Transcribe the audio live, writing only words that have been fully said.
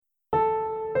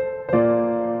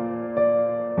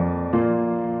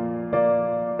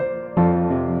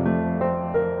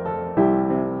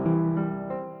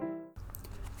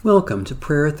Welcome to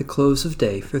prayer at the close of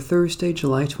day for Thursday,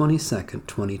 July 22nd,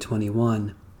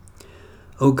 2021.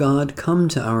 O God, come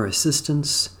to our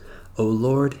assistance. O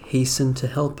Lord, hasten to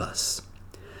help us.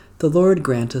 The Lord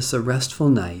grant us a restful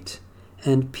night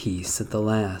and peace at the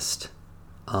last.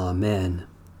 Amen.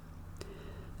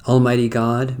 Almighty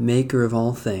God, maker of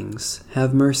all things,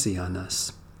 have mercy on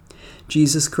us.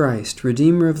 Jesus Christ,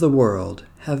 Redeemer of the world,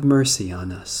 have mercy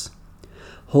on us.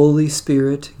 Holy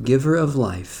Spirit, giver of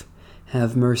life,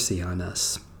 have mercy on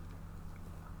us.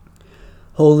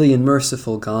 Holy and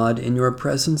merciful God, in your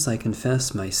presence I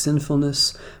confess my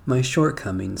sinfulness, my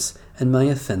shortcomings, and my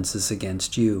offenses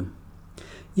against you.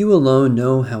 You alone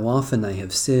know how often I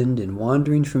have sinned in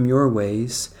wandering from your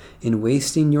ways, in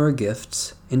wasting your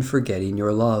gifts, in forgetting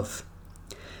your love.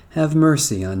 Have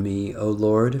mercy on me, O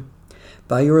Lord.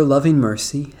 By your loving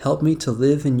mercy, help me to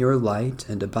live in your light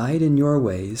and abide in your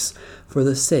ways, for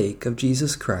the sake of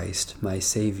Jesus Christ, my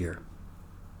Savior.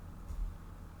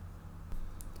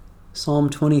 Psalm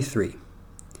 23.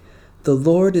 The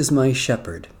Lord is my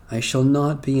shepherd, I shall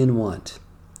not be in want.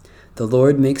 The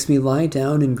Lord makes me lie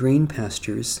down in green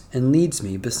pastures and leads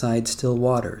me beside still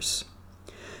waters.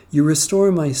 You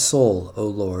restore my soul, O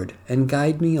Lord, and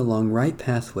guide me along right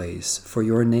pathways for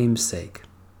your name's sake.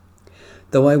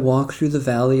 Though I walk through the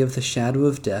valley of the shadow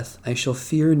of death, I shall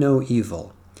fear no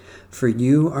evil, for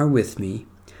you are with me.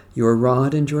 Your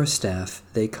rod and your staff,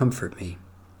 they comfort me.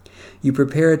 You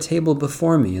prepare a table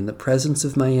before me in the presence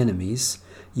of my enemies.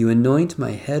 You anoint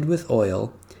my head with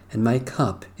oil, and my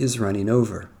cup is running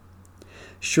over.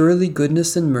 Surely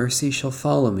goodness and mercy shall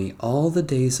follow me all the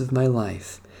days of my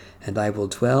life, and I will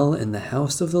dwell in the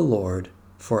house of the Lord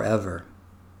forever.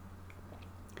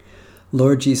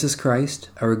 Lord Jesus Christ,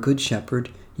 our good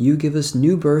shepherd, you give us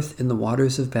new birth in the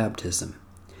waters of baptism.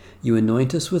 You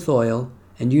anoint us with oil,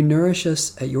 and you nourish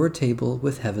us at your table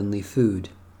with heavenly food.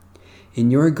 In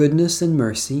your goodness and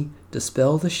mercy,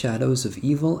 dispel the shadows of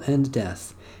evil and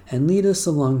death, and lead us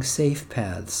along safe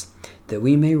paths, that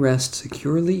we may rest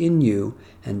securely in you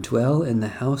and dwell in the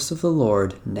house of the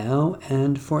Lord now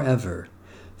and forever,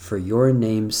 for your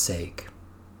name's sake.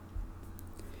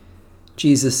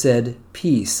 Jesus said,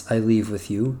 "Peace I leave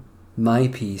with you, my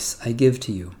peace I give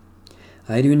to you.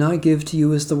 I do not give to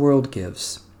you as the world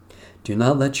gives. Do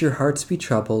not let your hearts be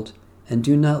troubled, and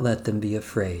do not let them be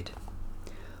afraid."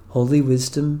 Holy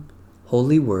wisdom,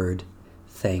 holy word,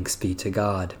 thanks be to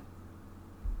God.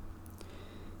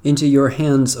 Into your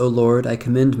hands, O Lord, I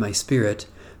commend my spirit,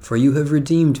 for you have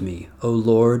redeemed me, O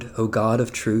Lord, O God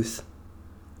of truth.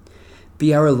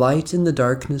 Be our light in the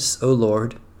darkness, O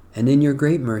Lord, and in your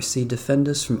great mercy defend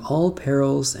us from all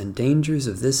perils and dangers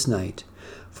of this night,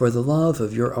 for the love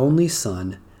of your only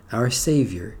Son, our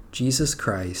Savior, Jesus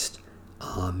Christ.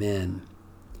 Amen.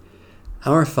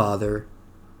 Our Father,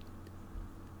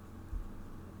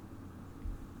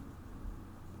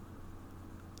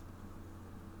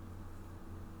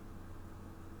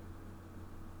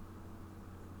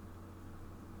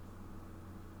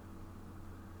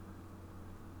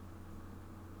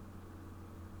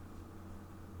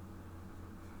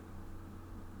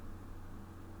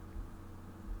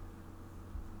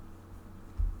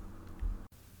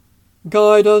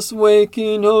 guide us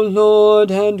waking, O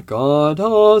Lord, and guard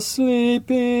us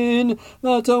sleeping,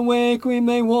 that awake we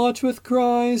may watch with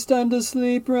Christ, and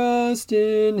asleep rest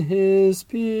in his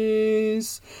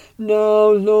peace. Now,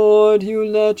 Lord, you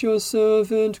let your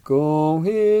servant go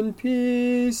in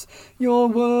peace. Your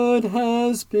word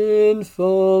has been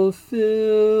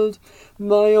fulfilled.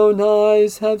 My own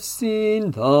eyes have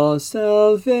seen the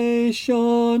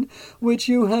salvation which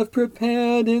you have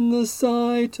prepared in the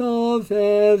sight of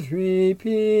every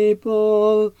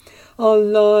people, a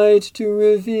light to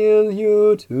reveal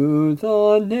you to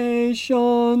the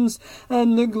nations,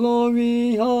 and the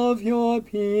glory of your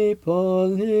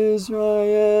people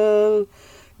Israel.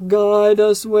 Guide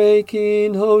us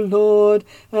waking, O Lord,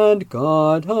 and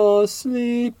guard us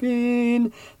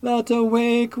sleeping, that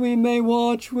awake we may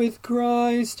watch with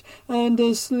Christ, and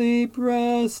asleep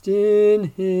rest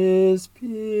in his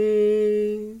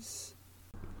peace.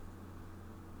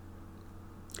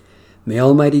 May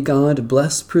Almighty God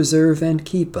bless, preserve, and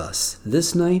keep us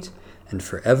this night and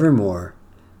forevermore.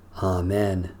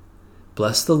 Amen.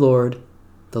 Bless the Lord.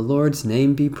 The Lord's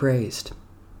name be praised.